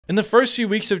In the first few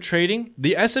weeks of trading,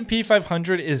 the S&P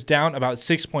 500 is down about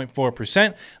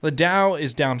 6.4%, the Dow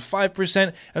is down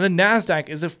 5%, and the Nasdaq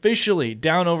is officially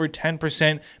down over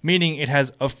 10%, meaning it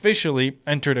has officially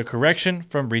entered a correction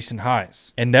from recent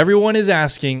highs. And everyone is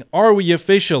asking, are we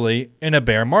officially in a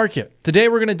bear market? Today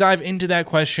we're going to dive into that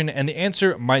question, and the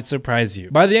answer might surprise you.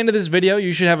 By the end of this video,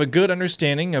 you should have a good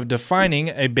understanding of defining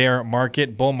a bear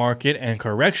market, bull market, and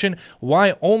correction,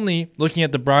 why only looking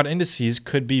at the broad indices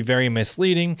could be very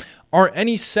misleading, are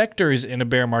any sectors in a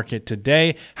bear market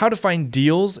today, how to find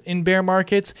deals in bear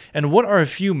markets, and what are a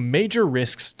few major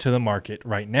risks to the market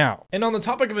right now. And on the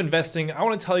topic of investing, I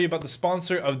want to tell you about the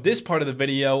sponsor of this part of the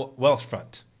video,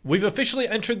 Wealthfront. We've officially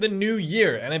entered the new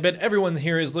year, and I bet everyone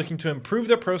here is looking to improve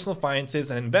their personal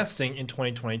finances and investing in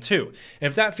 2022. And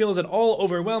if that feels at all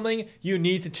overwhelming, you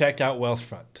need to check out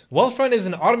Wealthfront. Wealthfront is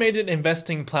an automated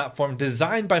investing platform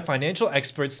designed by financial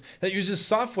experts that uses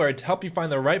software to help you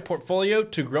find the right portfolio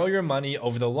to grow your money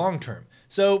over the long term.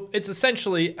 So it's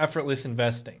essentially effortless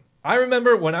investing. I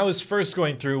remember when I was first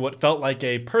going through what felt like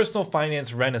a personal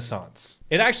finance renaissance.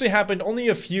 It actually happened only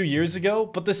a few years ago,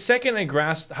 but the second I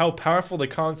grasped how powerful the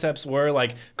concepts were,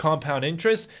 like compound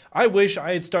interest, I wish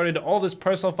I had started all this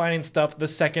personal finance stuff the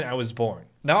second I was born.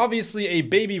 Now obviously a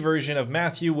baby version of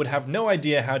Matthew would have no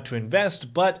idea how to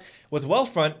invest, but with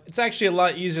Wealthfront, it's actually a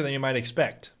lot easier than you might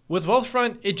expect. With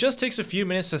Wealthfront, it just takes a few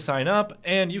minutes to sign up,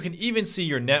 and you can even see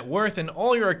your net worth and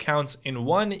all your accounts in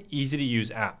one easy-to-use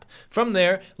app. From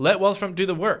there, let Wealthfront do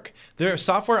the work. Their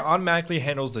software automatically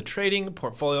handles the trading,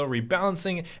 portfolio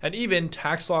rebalancing, and even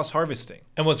tax loss harvesting.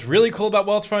 And what's really cool about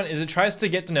Wealthfront is it tries to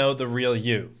get to know the real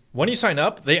you. When you sign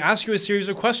up, they ask you a series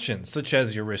of questions, such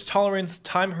as your risk tolerance,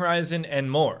 time horizon, and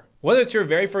more. Whether it's your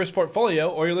very first portfolio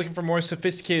or you're looking for more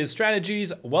sophisticated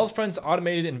strategies, Wealthfront's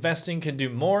automated investing can do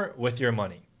more with your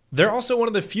money. They're also one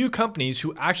of the few companies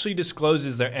who actually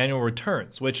discloses their annual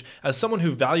returns, which, as someone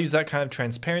who values that kind of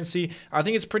transparency, I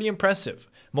think it's pretty impressive.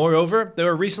 Moreover, they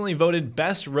were recently voted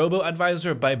Best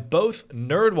Robo-Advisor by both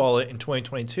NerdWallet in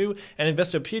 2022 and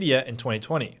Investopedia in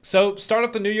 2020. So start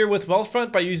off the new year with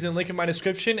Wealthfront by using the link in my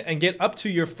description and get up to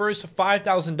your first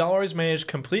 $5,000 managed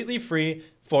completely free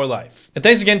for life. And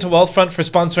thanks again to Wealthfront for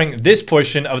sponsoring this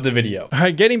portion of the video. All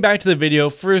right, getting back to the video,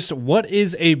 first, what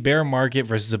is a bear market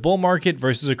versus a bull market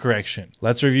versus a correction?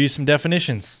 Let's review some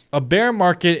definitions. A bear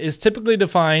market is typically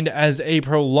defined as a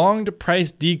prolonged price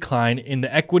decline in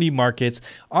the equity markets,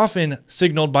 often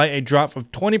signaled by a drop of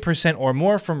 20% or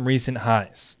more from recent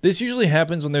highs. This usually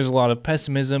happens when there's a lot of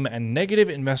pessimism and negative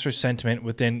investor sentiment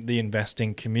within the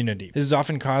investing community. This is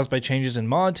often caused by changes in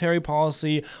monetary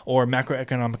policy or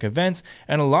macroeconomic events,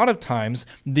 and a lot of times,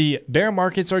 the bear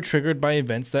markets are triggered by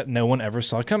events that no one ever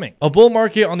saw coming. A bull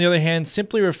market, on the other hand,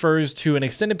 simply refers to an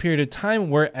extended period of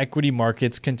time where equity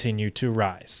markets continue to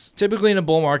rise. Typically in a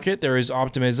bull market, there is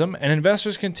optimism, and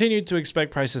investors continue to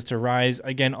expect prices to rise,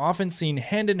 again often seen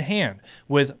hand in hand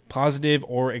with positive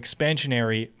or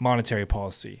expansionary monetary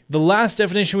policy. The last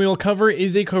definition we will cover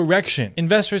is a correction.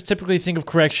 Investors typically think of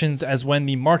corrections as when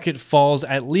the market falls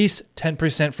at least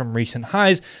 10% from recent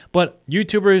highs, but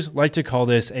YouTubers like to call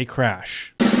this a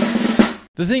crash.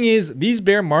 The thing is, these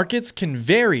bear markets can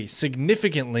vary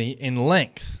significantly in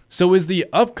length. So is the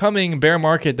upcoming bear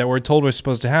market that we're told we're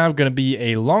supposed to have going to be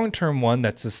a long-term one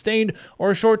that's sustained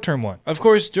or a short-term one? Of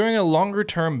course, during a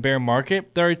longer-term bear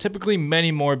market, there are typically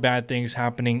many more bad things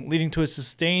happening, leading to a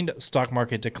sustained stock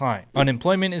market decline.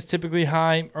 Unemployment is typically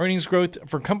high, earnings growth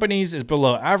for companies is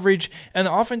below average, and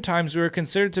oftentimes we are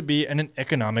considered to be in an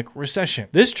economic recession.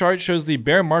 This chart shows the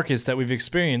bear markets that we've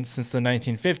experienced since the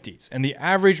 1950s and the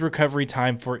average recovery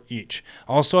time for each.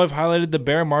 Also, I've highlighted the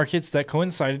bear markets that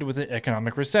coincided with an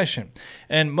economic recession.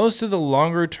 And most of the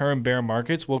longer term bear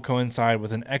markets will coincide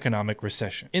with an economic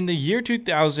recession. In the year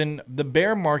 2000, the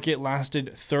bear market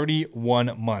lasted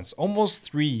 31 months, almost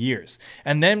 3 years.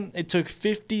 And then it took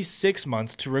 56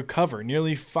 months to recover,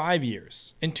 nearly 5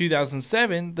 years. In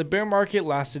 2007, the bear market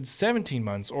lasted 17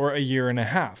 months, or a year and a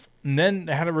half. And then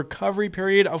they had a recovery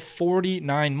period of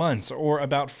 49 months, or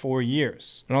about 4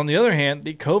 years. And on the other hand,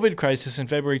 the COVID crisis in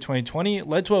February 2020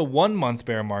 led to a 1-month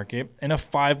bear market and a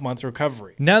 5-month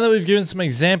recovery. Now that we've given some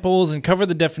examples and covered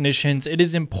the definitions, it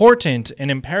is important and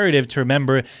imperative to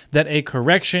remember that a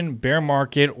correction, bear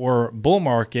market, or bull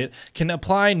market can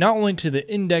apply not only to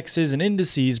the indexes and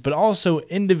indices, but also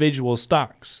individual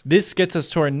stocks. This gets us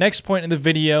to our next point in the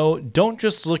video. Don't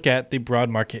just look at the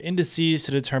broad market indices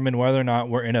to determine whether or not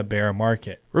we're in a bear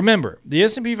market. Remember, the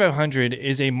S&P 500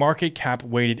 is a market cap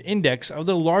weighted index of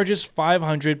the largest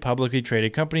 500 publicly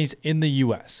traded companies in the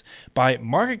US. By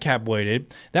market cap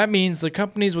weighted, that means the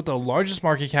companies with the largest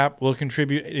market cap will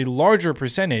contribute a larger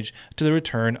percentage to the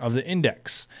return of the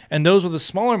index. And those with a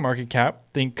smaller market cap,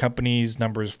 think companies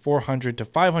numbers 400 to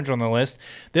 500 on the list,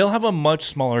 they'll have a much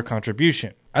smaller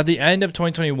contribution. At the end of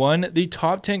 2021, the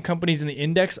top 10 companies in the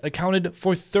index accounted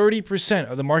for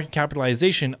 30% of the market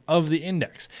capitalization of the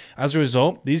index. As a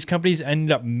result, these companies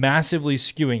ended up massively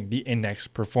skewing the index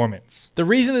performance. The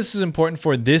reason this is important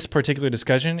for this particular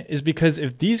discussion is because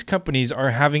if these companies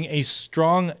are having a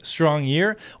strong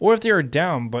year, or if they are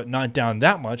down but not down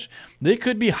that much, they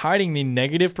could be hiding the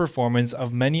negative performance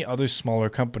of many other smaller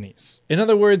companies. In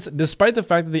other words, despite the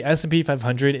fact that the S&P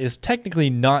 500 is technically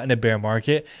not in a bear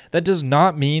market, that does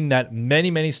not mean that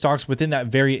many stocks within that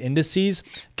very indices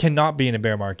cannot be in a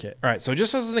bear market. All right, so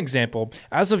just as an example,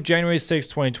 as of January 6,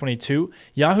 2022,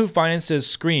 Yahoo Finance's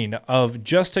screen of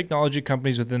just technology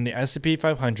companies within the S&P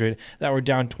 500 that were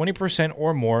down 20%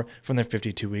 or more from their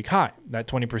 52-week high. That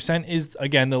 20% is,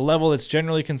 again, the level that's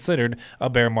generally considered a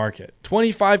bear market.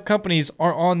 25 companies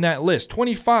are on that list.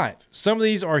 25. Some of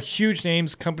these are huge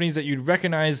names, companies that you'd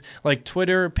recognize like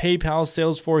Twitter, PayPal,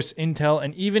 Salesforce, Intel,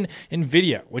 and even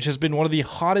Nvidia, which has been one of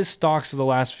the hottest stocks of the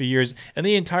last few years in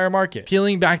the entire market.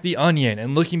 Peeling back the onion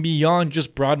and looking beyond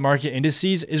just broad market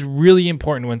indices is really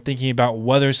important when thinking about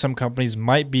whether some companies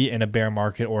might be in a bear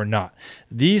market or not.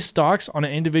 These stocks on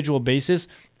an individual basis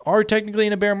are technically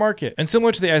in a bear market. And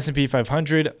similar to the S&P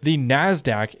 500, the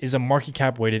NASDAQ is a market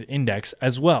cap weighted index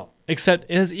as well, except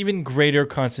it has even greater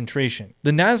concentration.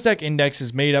 The NASDAQ index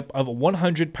is made up of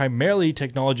 100 primarily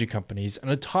technology companies,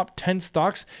 and the top 10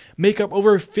 stocks make up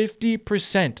over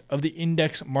 50% of the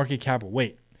index market cap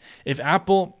weight. If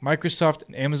Apple, Microsoft,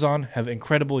 and Amazon have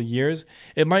incredible years,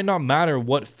 it might not matter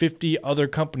what 50 other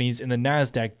companies in the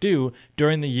NASDAQ do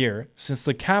during the year, since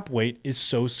the cap weight is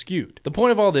so skewed. The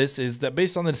point of all this is that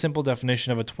based on the simple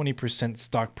definition of a 20%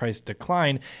 stock price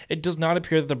decline, it does not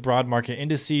appear that the broad market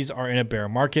indices are in a bear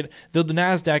market, though the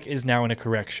NASDAQ is now in a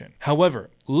correction.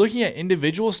 However, looking at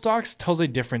individual stocks tells a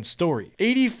different story.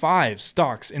 85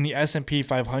 stocks in the S&P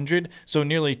 500, so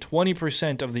nearly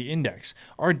 20% of the index,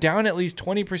 are down at least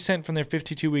 20% from their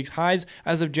 52-week highs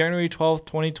as of January 12,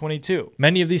 2022.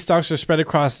 Many of these stocks are spread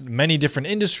across many different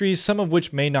industries, some of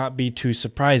which may not be too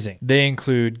surprising. They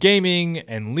include gaming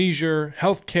and leisure,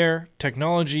 healthcare,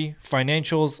 technology,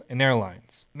 financials, and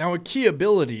airlines. Now, a key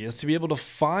ability is to be able to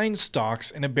find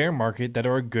stocks in a bear market that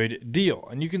are a good deal,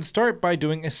 and you can start by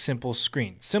doing a simple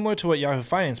screen, similar to what Yahoo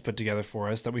Finance put together for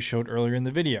us that we showed earlier in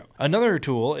the video. Another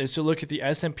tool is to look at the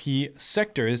S&P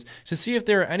sectors to see if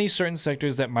there are any certain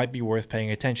sectors that might be worth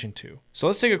paying attention to. So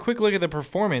let's take a quick look at the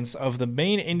performance of the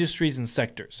main industries and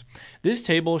sectors. This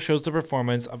table shows the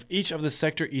performance of each of the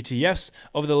sector ETFs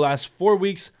over the last 4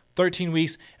 weeks, 13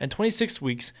 weeks, and 26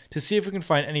 weeks to see if we can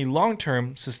find any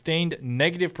long-term sustained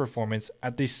negative performance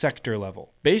at the sector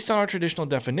level. Based on our traditional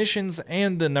definitions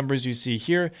and the numbers you see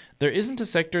here, there isn't a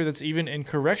sector that's even in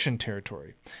correction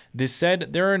territory. This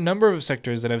said, there are a number of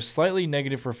sectors that have slightly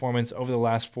negative performance over the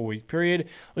last 4-week period,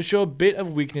 which show a bit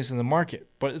of weakness in the market,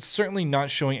 but it's certainly not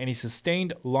showing any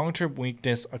sustained long-term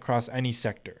weakness across any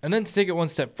sector. And then to take it one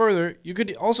step further, you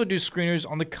could also do screeners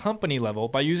on the company level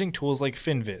by using tools like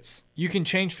FinViz. You can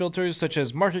change filters such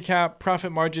as market cap,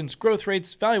 profit margins, growth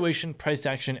rates, valuation, price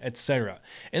action, etc.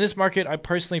 In this market, I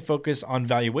personally focus on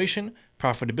valuation,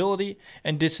 profitability,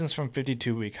 and distance from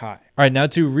 52-week high. All right, now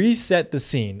to reset the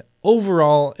scene.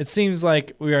 Overall, it seems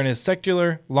like we are in a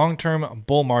secular, long-term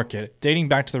bull market dating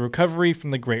back to the recovery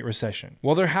from the Great Recession.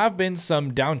 While there have been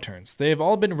some downturns, they have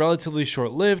all been relatively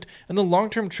short-lived, and the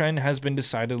long-term trend has been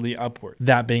decidedly upward.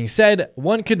 That being said,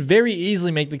 one could very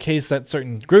easily make the case that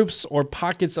certain groups or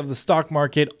pockets of the stock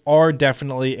market are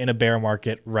definitely in a bear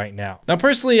market right now. Now,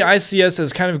 personally, I see us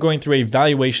as kind of going through a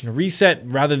valuation reset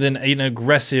rather than an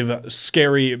aggressive,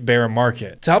 scary bear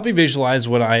market. To help you visualize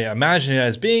what I imagine it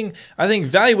as being, I think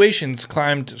valuation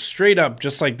climbed straight up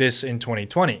just like this in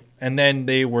 2020. And then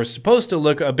they were supposed to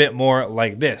look a bit more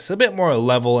like this, a bit more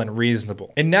level and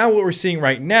reasonable. And now what we're seeing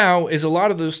right now is a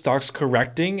lot of those stocks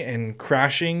correcting and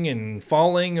crashing and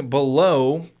falling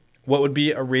below what would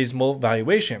be a reasonable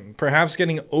valuation, perhaps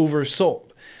getting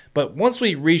oversold. But once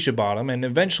we reach a bottom, and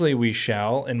eventually we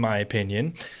shall, in my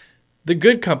opinion, the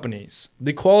good companies,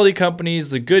 the quality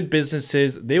companies, the good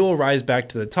businesses, they will rise back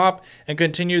to the top and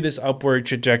continue this upward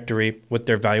trajectory with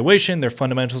their valuation, their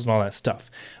fundamentals, and all that stuff.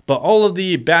 But all of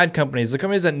the bad companies, the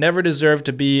companies that never deserve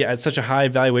to be at such a high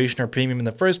valuation or premium in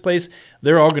the first place,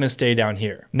 they're all going to stay down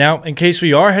here. Now, in case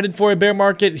we are headed for a bear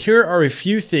market, here are a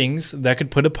few things that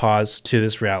could put a pause to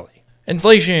this rally.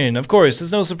 Inflation, of course,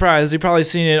 it's no surprise. You've probably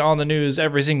seen it on the news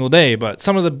every single day, but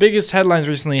some of the biggest headlines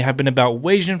recently have been about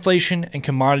wage inflation and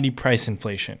commodity price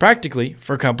inflation. Practically,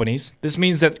 for companies, this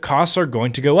means that costs are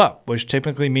going to go up, which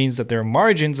typically means that their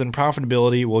margins and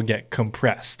profitability will get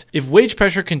compressed. If wage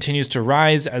pressure continues to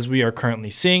rise, as we are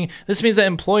currently seeing, this means that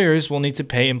employers will need to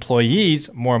pay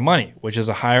employees more money, which is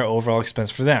a higher overall expense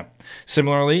for them.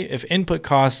 Similarly, if input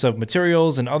costs of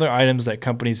materials and other items that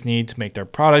companies need to make their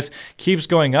products keeps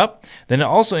going up, then it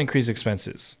also increases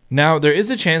expenses. Now, there is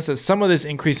a chance that some of this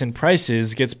increase in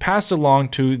prices gets passed along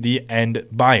to the end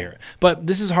buyer, but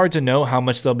this is hard to know how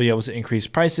much they'll be able to increase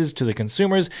prices to the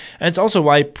consumers, and it's also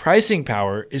why pricing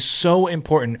power is so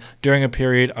important during a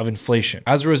period of inflation.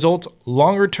 As a result,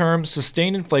 longer-term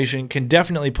sustained inflation can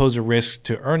definitely pose a risk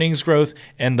to earnings growth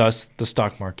and thus the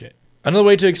stock market. Another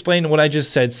way to explain what I just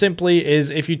said simply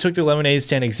is if you took the lemonade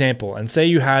stand example and say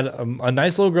you had a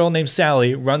nice little girl named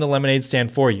Sally run the lemonade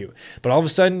stand for you, but all of a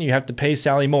sudden you have to pay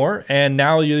Sally more, and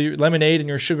now your lemonade and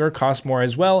your sugar cost more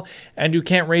as well, and you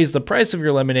can't raise the price of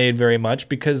your lemonade very much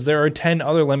because there are 10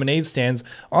 other lemonade stands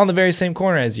on the very same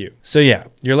corner as you. So yeah,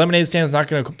 your lemonade stand is not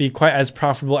going to be quite as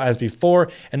profitable as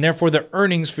before, and therefore the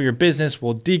earnings for your business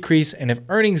will decrease, and if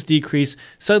earnings decrease,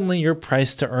 suddenly your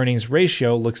price to earnings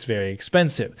ratio looks very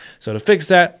expensive. So to fix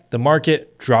that, the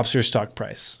market drops your stock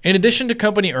price. In addition to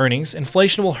company earnings,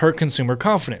 inflation will hurt consumer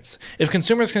confidence. If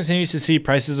consumers continue to see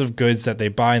prices of goods that they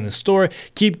buy in the store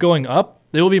keep going up,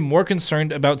 they will be more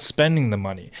concerned about spending the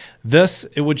money. Thus,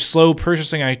 it would slow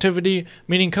purchasing activity,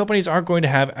 meaning companies aren't going to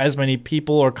have as many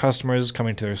people or customers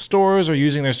coming to their stores or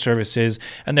using their services,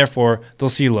 and therefore they'll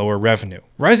see lower revenue.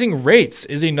 Rising rates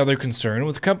is another concern,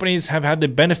 with companies have had the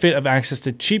benefit of access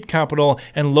to cheap capital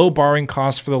and low borrowing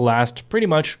costs for the last pretty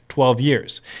much 12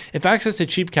 years. If access to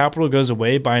cheap capital goes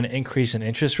away by an increase in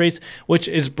interest rates, which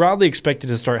is broadly expected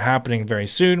to start happening very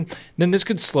soon, then this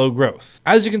could slow growth.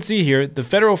 As you can see here, the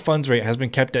federal funds rate has been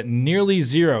kept at nearly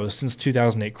zero since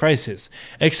 2008 crisis,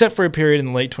 except for a period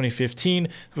in late 2015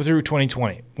 through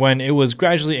 2020, when it was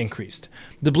gradually increased.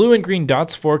 The blue and green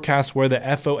dots forecast where the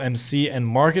FOMC and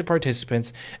market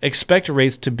participants expect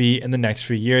rates to be in the next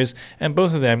few years, and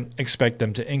both of them expect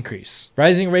them to increase.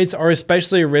 Rising rates are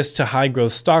especially a risk to high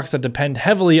growth stocks that depend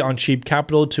heavily on cheap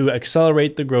capital to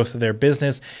accelerate the growth of their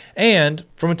business, and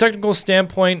from a technical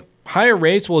standpoint, higher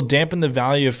rates will dampen the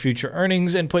value of future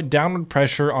earnings and put downward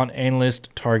pressure on analyst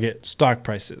target stock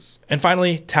prices. And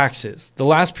finally, taxes. The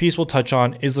last piece we'll touch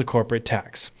on is the corporate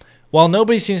tax. While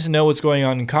nobody seems to know what's going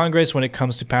on in Congress when it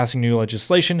comes to passing new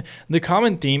legislation, the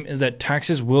common theme is that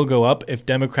taxes will go up if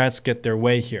Democrats get their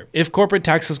way here. If corporate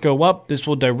taxes go up, this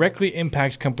will directly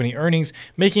impact company earnings,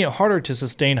 making it harder to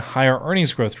sustain higher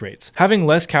earnings growth rates. Having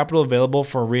less capital available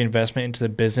for reinvestment into the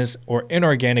business or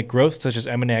inorganic growth, such as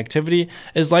M&A activity,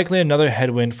 is likely another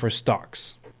headwind for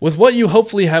stocks. With what you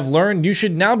hopefully have learned, you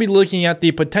should now be looking at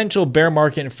the potential bear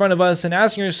market in front of us and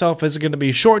asking yourself, is it going to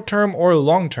be short-term or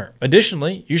long-term?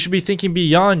 Additionally, you should be thinking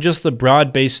beyond just the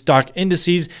broad-based stock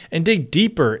indices and dig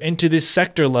deeper into the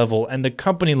sector level and the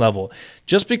company level.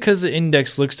 Just because the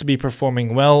index looks to be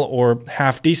performing well or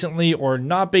half decently or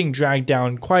not being dragged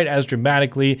down quite as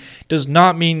dramatically does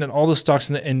not mean that all the stocks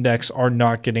in the index are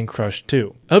not getting crushed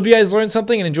too. I hope you guys learned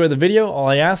something and enjoyed the video. All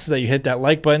I ask is that you hit that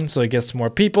like button so it gets to more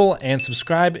people and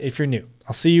subscribe if you're new.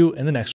 I'll see you in the next one.